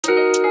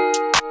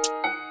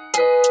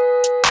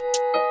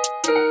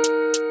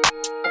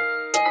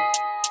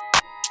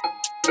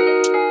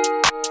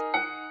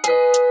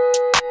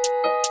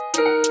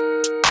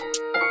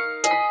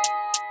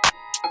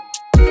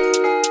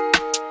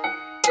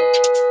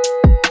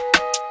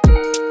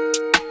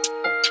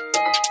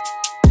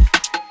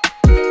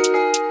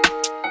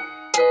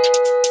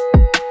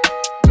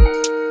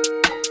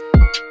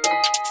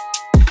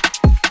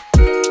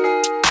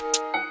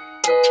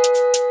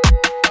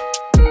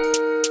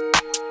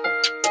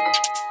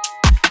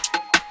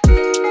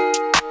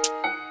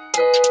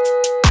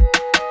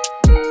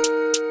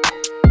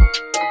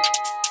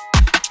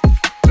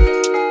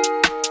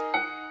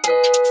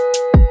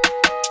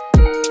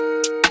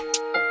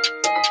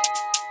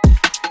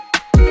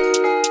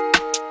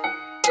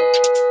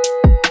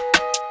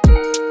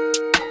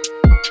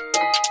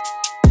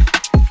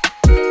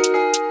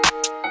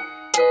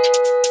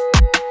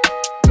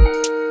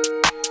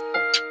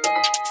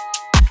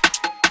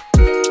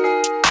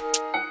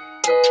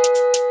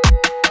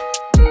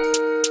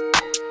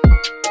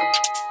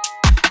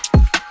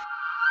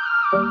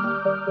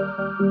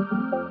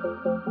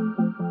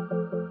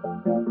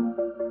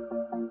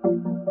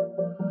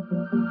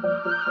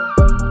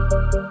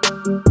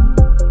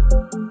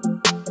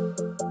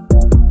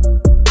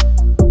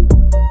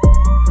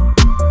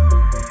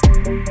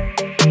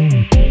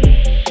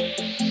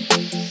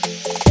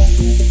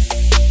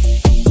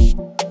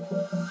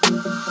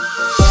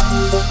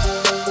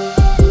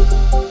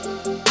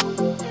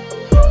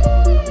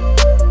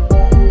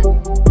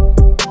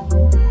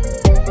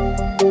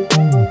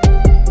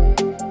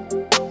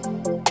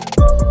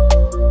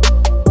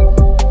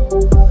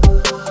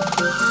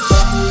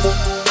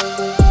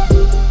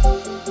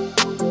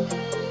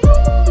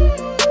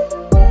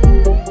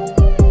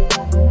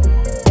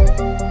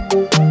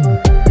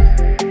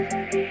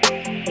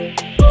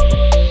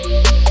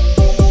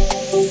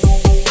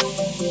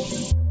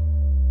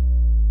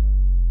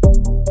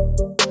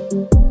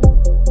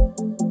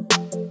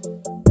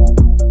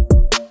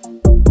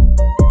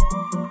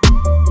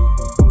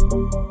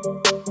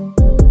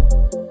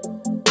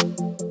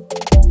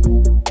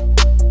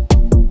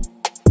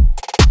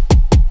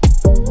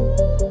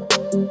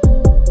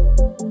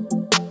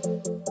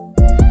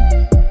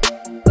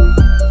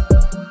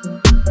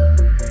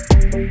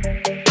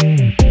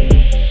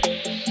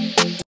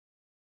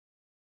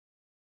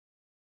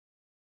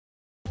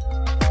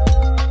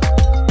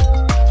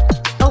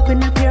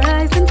Open up your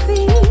eyes and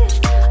see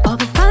all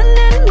the fun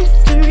and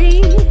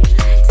mystery.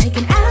 Take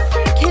an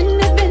African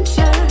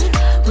adventure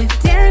with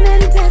Darren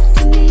and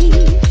Destiny.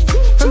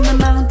 From the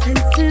mountains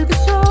to the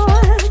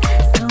shore,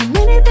 so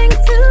many things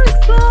to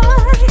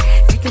explore.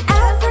 Take an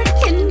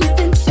African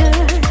adventure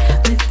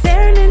with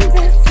Darren and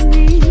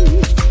Destiny.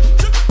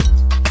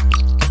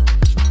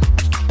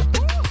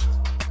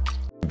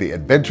 The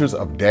Adventures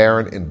of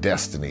Darren and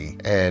Destiny.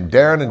 And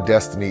Darren and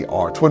Destiny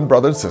are twin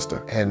brother and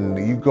sister, and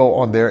you go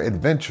on their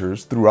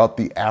adventures throughout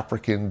the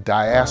African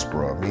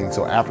diaspora, meaning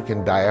so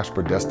African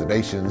diaspora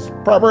destinations,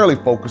 primarily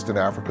focused in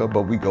Africa,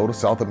 but we go to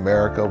South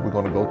America, we're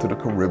going to go to the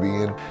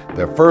Caribbean.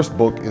 Their first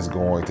book is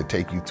going to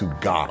take you to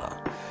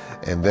Ghana,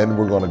 and then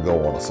we're going to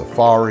go on a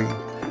safari,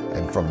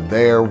 and from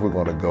there we're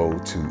going to go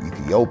to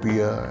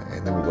Ethiopia,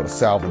 and then we go to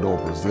Salvador,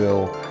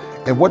 Brazil.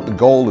 And what the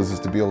goal is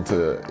to be able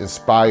to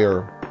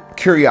inspire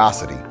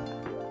curiosity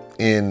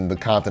in the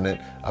continent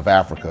of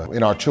Africa,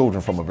 in our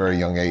children from a very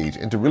young age,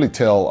 and to really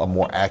tell a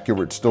more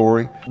accurate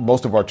story.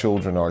 Most of our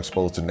children are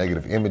exposed to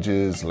negative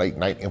images, late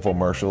night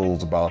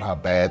infomercials about how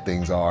bad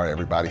things are,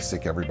 everybody's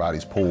sick,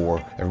 everybody's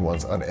poor,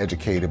 everyone's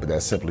uneducated, but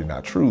that's simply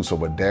not true. So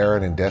what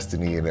Darren and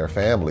Destiny and their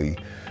family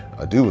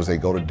do is they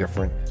go to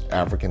different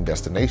African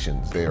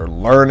destinations. They are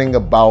learning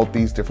about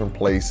these different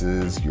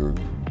places. You're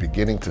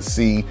beginning to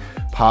see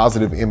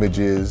positive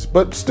images,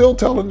 but still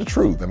telling the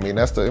truth. I mean,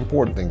 that's the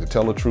important thing, to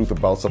tell the truth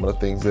about some of the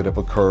things that have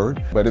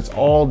occurred. But it's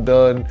all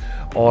done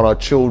on a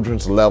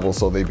children's level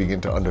so they begin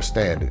to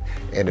understand it.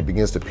 And it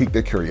begins to pique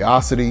their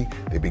curiosity.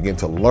 They begin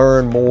to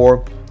learn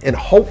more. And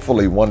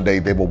hopefully one day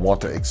they will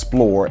want to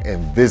explore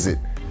and visit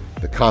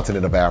the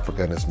continent of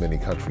Africa and its many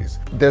countries.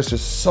 There's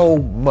just so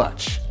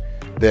much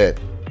that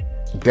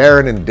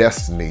Darren and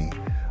Destiny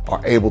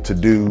are able to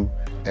do,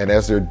 and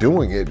as they're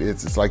doing it,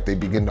 it's like they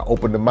begin to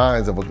open the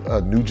minds of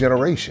a new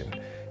generation,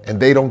 and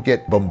they don't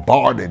get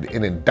bombarded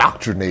and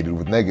indoctrinated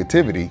with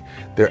negativity.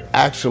 They're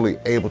actually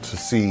able to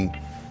see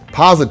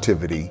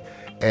positivity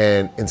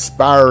and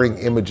inspiring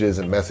images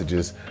and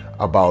messages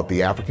about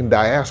the African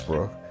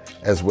diaspora,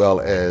 as well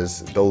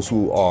as those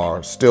who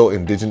are still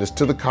indigenous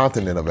to the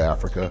continent of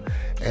Africa,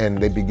 and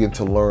they begin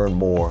to learn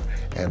more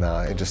and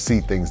just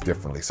see things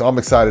differently. So I'm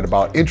excited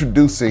about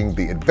introducing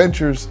The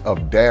Adventures of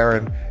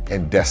Darren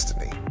and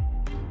Destiny.